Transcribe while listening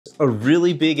A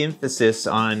really big emphasis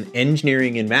on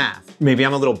engineering and math. Maybe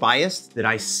I'm a little biased that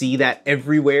I see that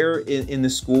everywhere in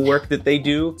the schoolwork that they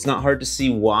do. It's not hard to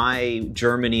see why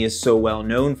Germany is so well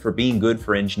known for being good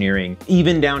for engineering.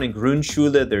 Even down in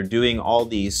Grundschule, they're doing all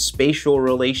these spatial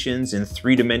relations in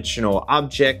three-dimensional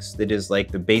objects. That is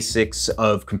like the basics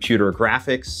of computer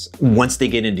graphics. Once they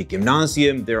get into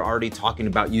gymnasium, they're already talking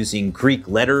about using Greek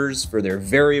letters for their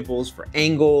variables, for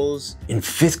angles. In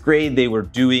 5th grade, they were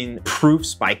doing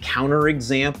proofs by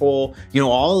counterexample. You know,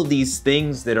 all of these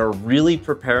things that are really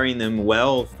preparing them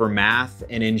well for math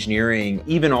and engineering,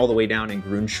 even all the way down in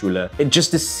Grundschule. And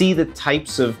just to see the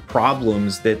types of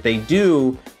problems that they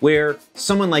do where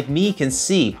someone like me can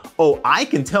see, oh, I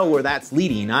can tell where that's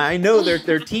leading. I know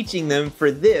they're teaching them for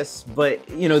this, but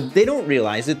you know, they don't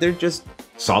realize it. They're just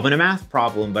solving a math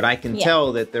problem, but I can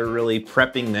tell that they're really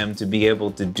prepping them to be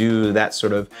able to do that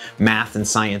sort of math and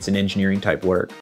science and engineering type work.